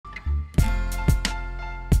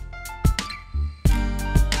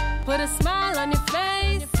put a smile on your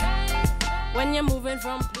face when you're moving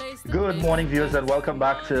from place to Good place. morning, viewers, and welcome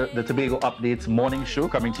back to the Tobago Updates morning show,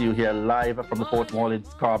 coming to you here live from the Port Mall in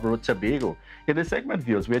Scarborough, Tobago. In this segment,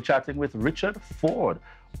 viewers, we're chatting with Richard Ford,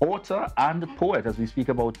 author and poet, as we speak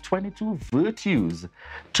about 22 virtues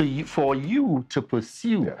for you to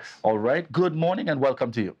pursue. Yes. All right. Good morning and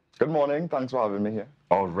welcome to you. Good morning. Thanks for having me here.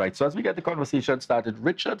 All right. So as we get the conversation started,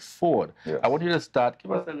 Richard Ford, Yes. I want you to start.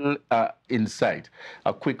 Give us a little insight.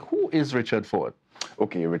 A quick, who is Richard Ford?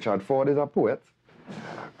 Okay, Richard Ford is a poet,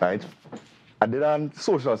 right? I did a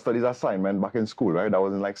social studies assignment back in school, right? That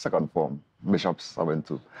was in like second form, Bishops I went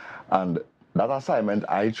to. And that assignment,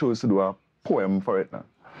 I chose to do a poem for it now.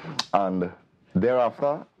 And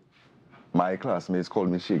thereafter, my classmates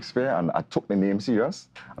called me Shakespeare, and I took the name serious,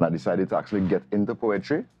 and I decided to actually get into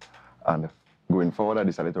poetry. And going forward, I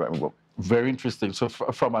decided to write my book. Very interesting. So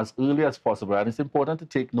from as early as possible, and it's important to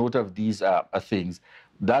take note of these things,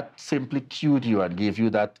 that simply cued you and gave you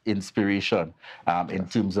that inspiration in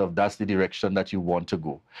terms of that's the direction that you want to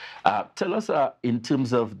go. Tell us in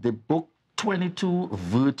terms of the book, 22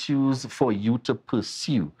 virtues for you to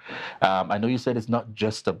pursue. I know you said it's not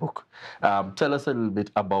just a book. Tell us a little bit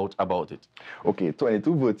about it. Okay,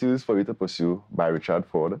 22 Virtues for You to Pursue by Richard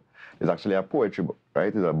Ford is actually a poetry book, right?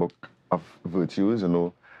 It's a book of virtues, you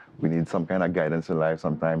know. We need some kind of guidance in life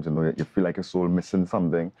sometimes, you know, you feel like your soul missing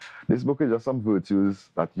something. This book is just some virtues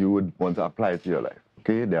that you would want to apply to your life,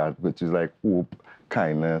 okay? There are virtues like hope,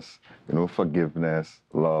 kindness, you know, forgiveness,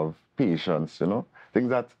 love, patience, you know, things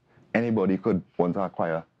that anybody could want to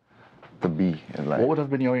acquire to be in life. What would have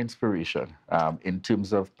been your inspiration in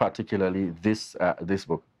terms of particularly this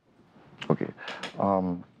book? Okay.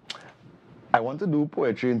 I want to do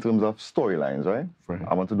poetry in terms of storylines, right? Right.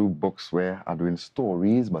 I want to do books where I'm doing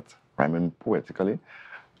stories, but rhyming poetically.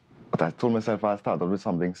 But I told myself I started with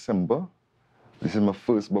something simple. This is my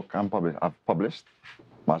first book I've published,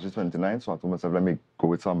 March 29th. So I told myself, let me go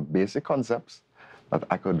with some basic concepts that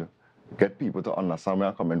I could get people to understand where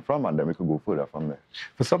I'm coming from, and then we could go further from there.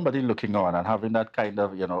 For somebody looking on and having that kind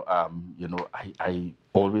of, I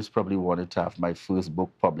always probably wanted to have my first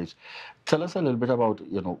book published. Tell us a little bit about,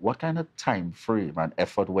 what kind of time frame and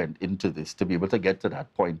effort went into this to be able to get to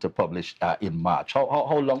that point to publish in March.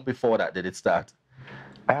 How long before that did it start?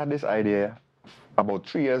 I had this idea about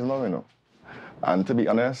 3 years now, you know. And to be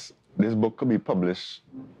honest, this book could be published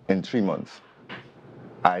in 3 months.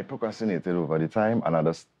 I procrastinated over the time, and I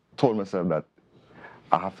just told myself that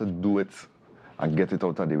I have to do it and get it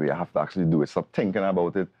out of the way. I have to actually do it. Stop thinking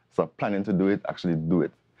about it, stop planning to do it, actually do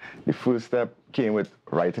it. The first step came with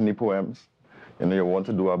writing the poems. You know, you want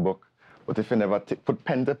to do a book, but if you never put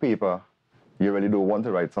pen to paper, you really don't want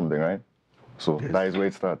to write something, right? So Yes. That is where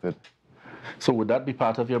it started. So would that be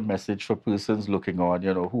part of your message for persons looking on,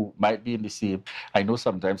 who might be in the same? I know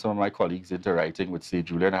sometimes some of my colleagues into writing would say,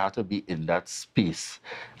 Julian, I have to be in that space.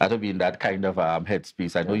 I have to be in that kind of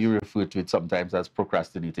headspace. I know you refer to it sometimes as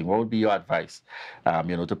procrastinating. What would be your advice,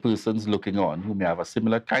 to persons looking on who may have a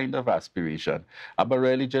similar kind of aspiration, but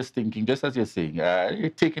really just thinking, just as you're saying,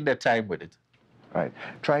 taking their time with it? Right.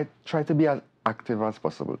 Try to be as active as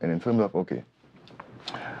possible. And in terms of, okay,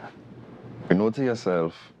 you know to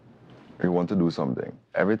yourself, you want to do something.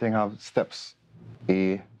 Everything has steps,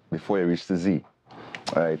 A, before you reach to Z,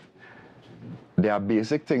 right? There are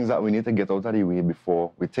basic things that we need to get out of the way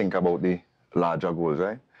before we think about the larger goals,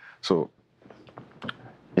 right? So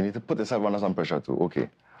you need to put yourself under some pressure too. Okay,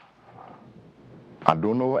 I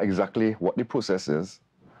don't know exactly what the process is,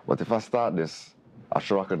 but if I start this, I'm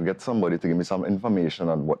sure I could get somebody to give me some information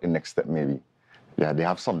on what the next step may be. Yeah, they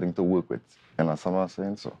have something to work with. And that's what I'm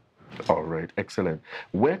saying, so. All right, excellent.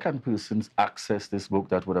 Where can persons access this book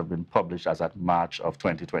that would have been published as at March of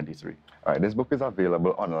 2023? All right, this book is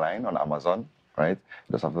available online on Amazon, right?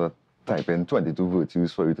 You just have to type in 22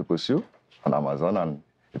 Virtues for You to Pursue on Amazon and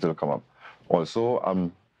it will come up. Also,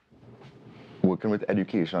 I'm working with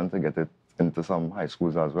education to get it into some high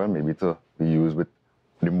schools as well, maybe to be used with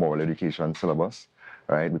the moral education syllabus,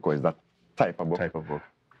 right? Because that type of book.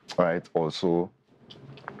 Right, also,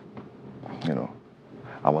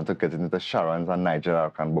 I want to get into Sharon's and Nigel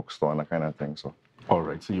Arkan bookstore and that kind of thing. So. All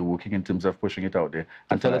right. So you're working in terms of pushing it out there.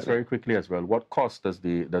 And tell us very quickly as well, what cost does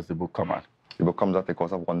the book come at? The book comes at the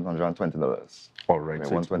cost of $120. All right.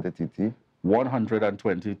 So 120 TT.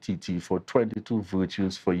 120 TT for 22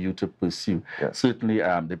 virtues for you to pursue. Yes. Certainly,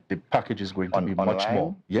 the package is going to be much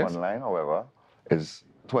more. Yes. Online, however, is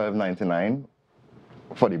 $12.99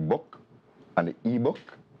 for the book and the ebook.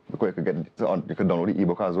 Because you could download the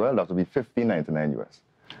ebook as well. That would be $15.99 US.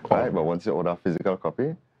 Right, but once you order a physical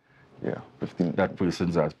copy, Yeah, 15. That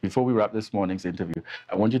persons has. Before we wrap this morning's interview,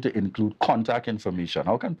 I want you to include contact information.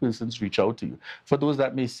 How can persons reach out to you? For those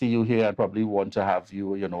that may see you here and probably want to have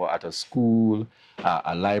you, at a school,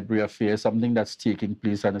 a library affair, something that's taking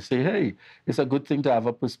place, and say, hey, it's a good thing to have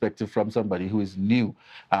a perspective from somebody who is new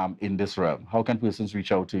in this realm. How can persons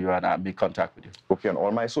reach out to you and make contact with you? Okay, on all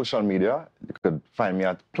my social media, you could find me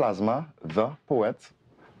at Plasma the Poet.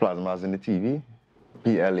 Plasma is in the TV,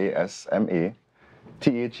 PLASMA.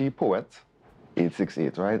 THE Poet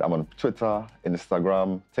 868, right? I'm on Twitter,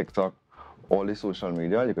 Instagram, TikTok, all the social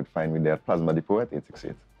media. You could find me there at Plasma the Poet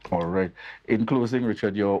 868. All right. In closing,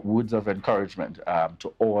 Richard, your words of encouragement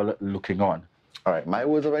to all looking on. All right. My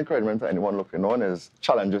words of encouragement to anyone looking on is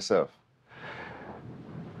challenge yourself.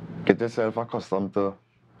 Get yourself accustomed to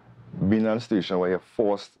being in a situation where you're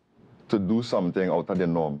forced to do something out of the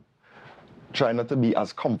norm. Try not to be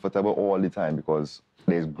as comfortable all the time because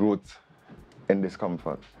there's growth in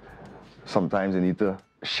discomfort. Sometimes you need to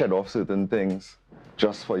shed off certain things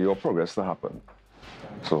just for your progress to happen.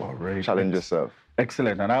 So challenge yourself.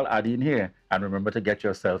 Excellent. And I'll add in here, and remember to get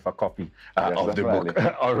yourself a copy of the book.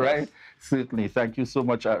 All right. Certainly. Thank you so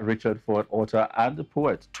much, Richard, for author and the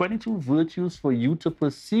poet. 22 virtues for you to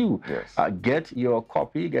pursue. Yes. Get your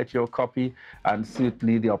copy, and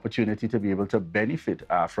certainly the opportunity to be able to benefit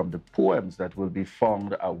from the poems that will be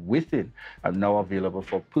found within and now available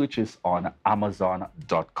for purchase on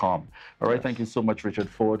Amazon.com. All right. Yes. Thank you so much, Richard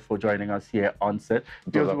Ford, for joining us here on set.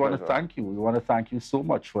 Because we want to thank you. We want to thank you so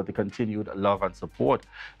much for the continued love and support.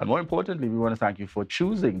 And more importantly, we want to thank you for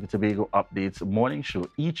choosing the Tobago Updates morning show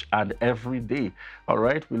each and every day. All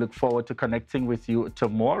right, we look forward to connecting with you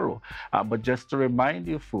tomorrow. But just to remind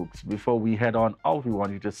you folks, before we head on out, we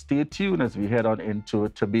want you to stay tuned as we head on into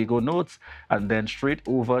Tobago Notes and then straight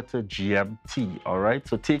over to GMT. All right,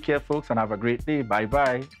 so take care, folks, and have a great day.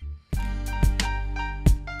 Bye-bye.